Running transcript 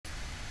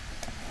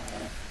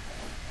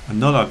A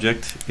null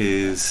object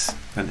is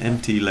an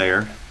empty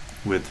layer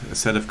with a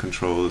set of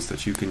controls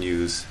that you can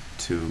use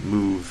to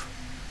move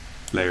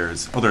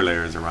other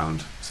layers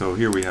around. So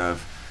here we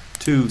have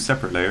two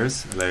separate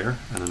layers, a layer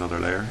and another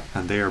layer,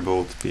 and they are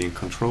both being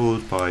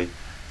controlled by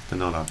the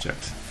null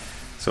object.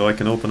 So I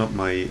can open up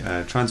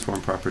my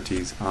transform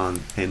properties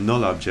on a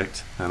null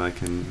object and I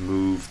can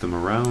move them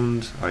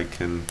around, I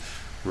can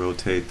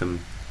rotate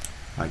them,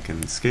 I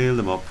can scale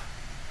them up,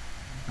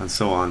 and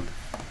so on.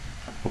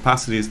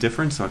 Opacity is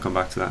different, so I'll come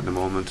back to that in a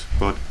moment,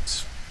 but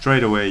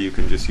straight away you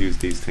can just use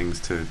these things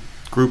to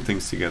group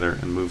things together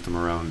and move them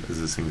around as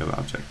a single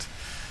object.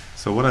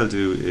 So what I'll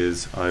do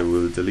is I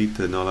will delete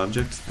the null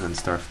object and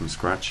start from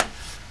scratch,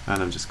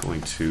 and I'm just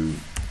going to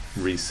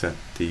reset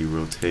the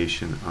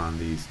rotation on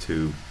these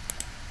two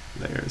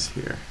layers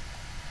here.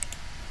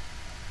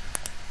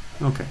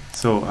 Okay,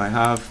 so I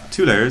have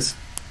two layers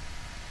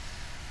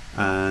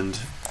and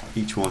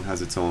each one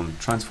has its own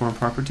transform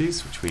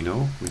properties, which we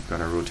know. We've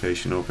got our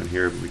rotation open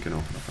here, but we can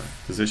open up our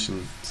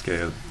position,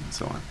 scale, and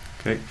so on.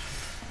 Okay.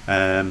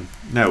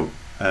 Now,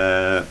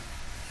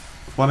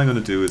 what I'm going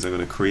to do is I'm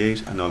going to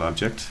create a null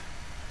object.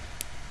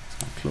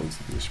 So I'll close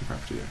the position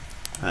property there,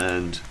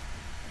 and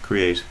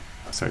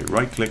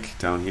right-click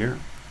down here,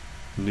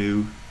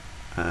 new,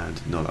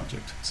 and null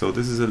object. So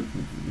this is a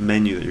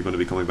menu that you're going to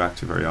be coming back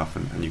to very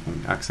often, and you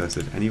can access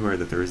it anywhere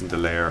that there isn't a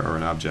layer or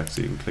an object.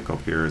 So you can click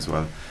up here as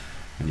well,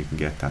 and you can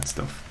get that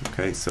stuff.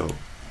 Okay, so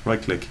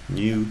right-click,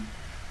 new,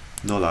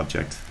 null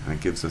object, and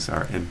it gives us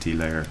our empty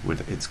layer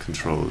with its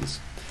controls.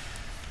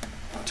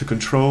 To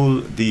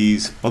control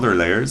these other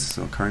layers,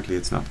 so currently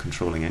it's not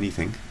controlling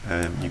anything,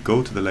 you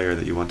go to the layer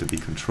that you want to be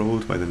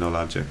controlled by the null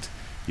object.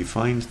 You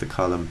find the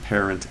column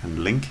parent and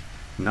link,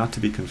 not to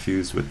be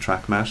confused with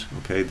track mat.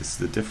 Okay, this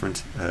is a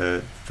different,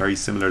 very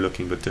similar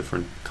looking but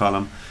different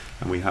column,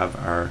 and we have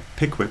our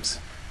pick whips,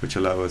 which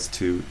allow us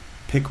to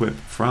pick whip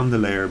from the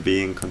layer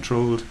being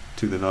controlled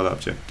to the null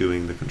object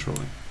doing the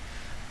controlling.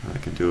 And I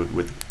can do it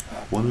with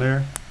one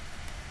layer,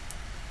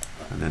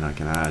 and then I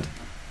can add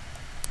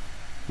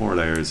more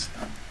layers,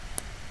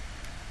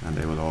 and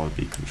they will all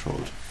be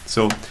controlled.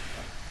 So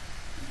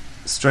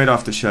straight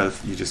off the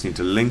shelf, you just need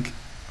to link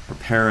or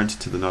parent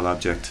to the null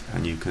object,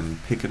 and you can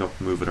pick it up,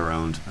 move it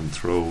around, and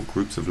throw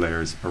groups of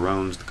layers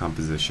around the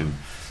composition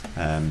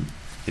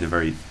in a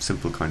very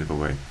simple kind of a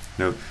way.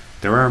 Now,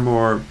 there are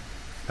more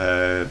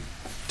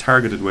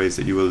targeted ways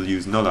that you will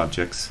use null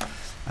objects,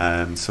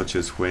 such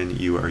as when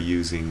you are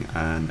using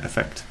an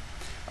effect.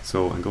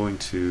 So I'm going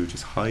to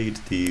just hide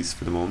these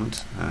for the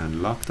moment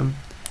and lock them.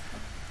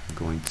 I'm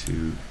going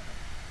to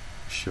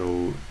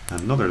show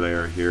another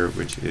layer here,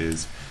 which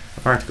is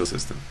a particle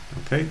system.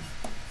 Okay,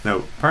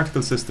 now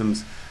particle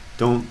systems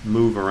don't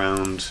move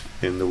around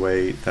in the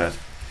way that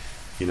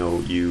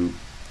you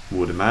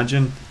would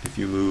imagine. If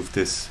you move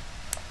this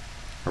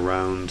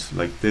around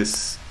like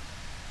this,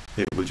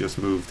 it will just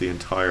move the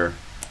entire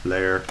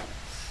layer.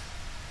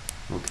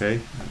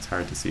 Okay, it's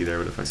hard to see there,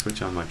 but if I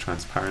switch on my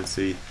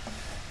transparency,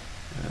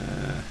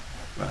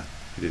 well,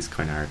 it is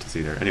kind of hard to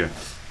see there. Anyway,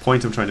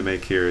 point I'm trying to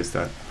make here is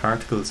that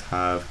particles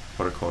have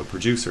what are called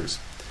producers,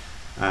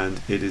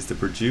 and it is the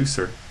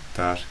producer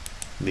that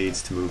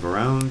needs to move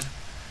around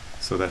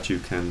so that you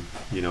can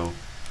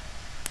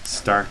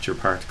start your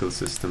particle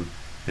system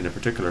in a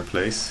particular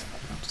place.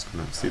 I'm just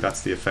going to see,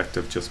 that's the effect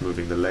of just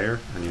moving the layer,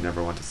 and you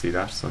never want to see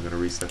that, so I'm going to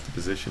reset the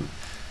position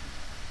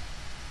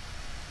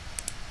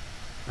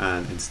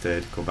and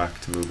instead go back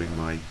to moving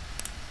my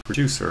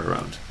producer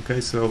around. Okay,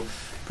 so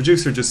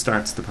producer just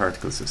starts the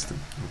particle system.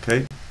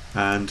 Okay,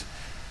 and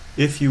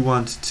if you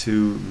want to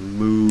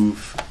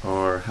move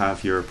or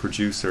have your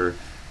producer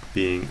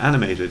being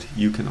animated,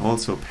 you can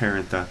also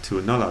parent that to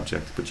a null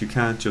object, but you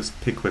can't just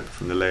pick whip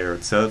from the layer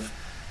itself.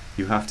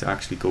 You have to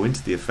actually go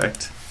into the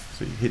effect.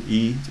 So you hit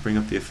E to bring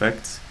up the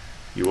effects,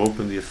 you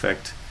open the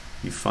effect,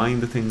 you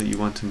find the thing that you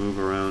want to move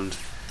around,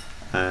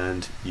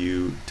 and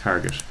you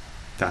target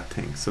that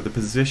thing. So the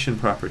position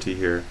property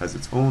here has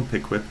its own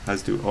pick whip,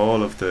 as do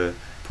all of the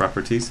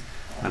properties,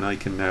 and I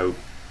can now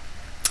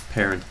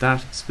parent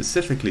that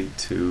specifically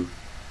to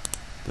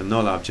the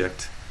null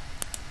object,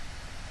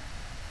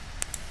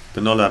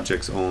 the null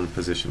object's own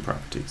position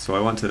property. So I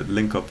want to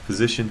link up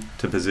position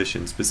to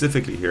position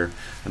specifically here,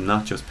 and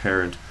not just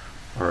parent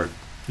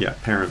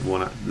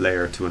one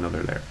layer to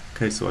another layer.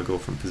 Okay, so I go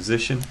from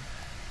position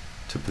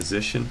to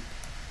position.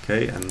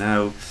 Okay, and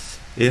now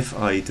if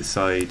I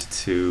decide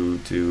to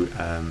do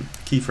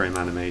keyframe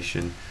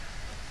animation,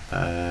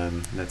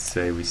 let's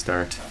say we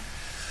start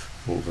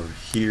over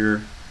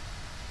here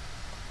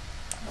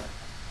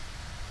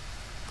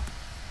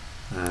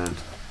and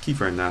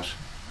keyframe that,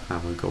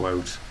 and we'll go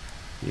out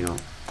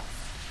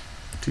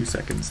 2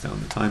 seconds down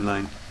the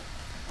timeline,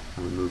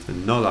 and we move the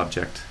null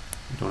object.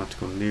 We don't have to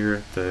go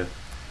near the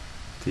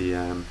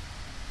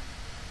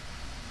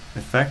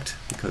effect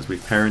because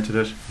we've parented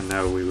it, and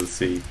now we will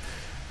see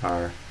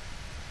our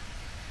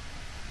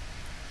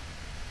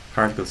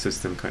particle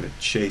system kind of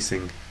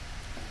chasing.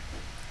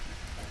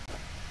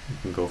 You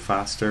can go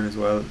faster as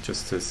well,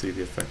 just to see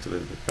the effect a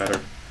little bit better.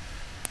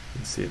 You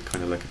can see it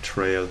kind of like a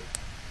trail.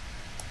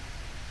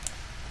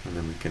 and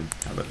then we can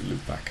have a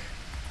loop back.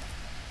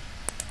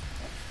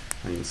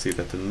 And you'll see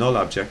that the null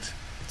object,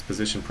 its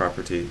position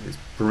property, is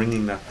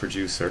bringing that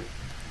producer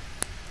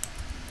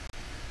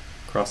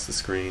across the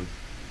screen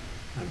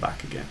and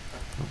back again.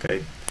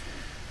 Okay.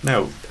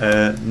 Now,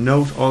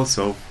 note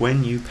also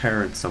when you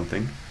parent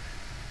something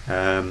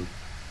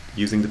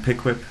using the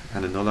pick whip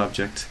and a null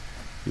object,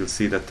 you'll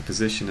see that the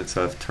position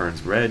itself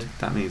turns red.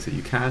 That means that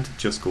you can't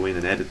just go in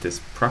and edit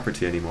this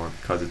property anymore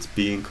because it's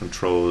being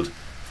controlled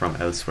from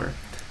elsewhere.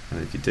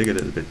 And if you dig a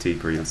little bit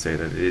deeper, you'll see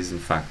that it is in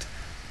fact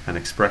an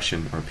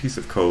expression or a piece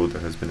of code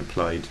that has been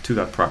applied to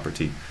that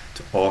property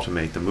to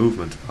automate the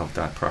movement of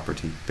that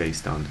property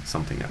based on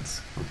something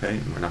else. Okay,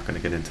 and we're not going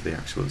to get into the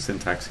actual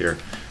syntax here,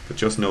 but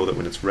just know that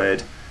when it's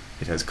red,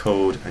 it has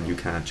code and you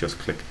can't just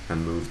click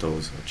and move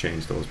those or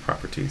change those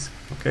properties.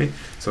 Okay,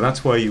 so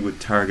that's why you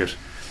would target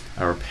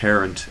or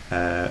parent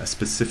a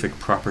specific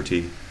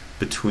property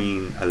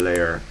between a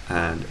layer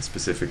and a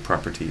specific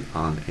property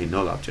on a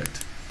null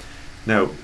object. Now,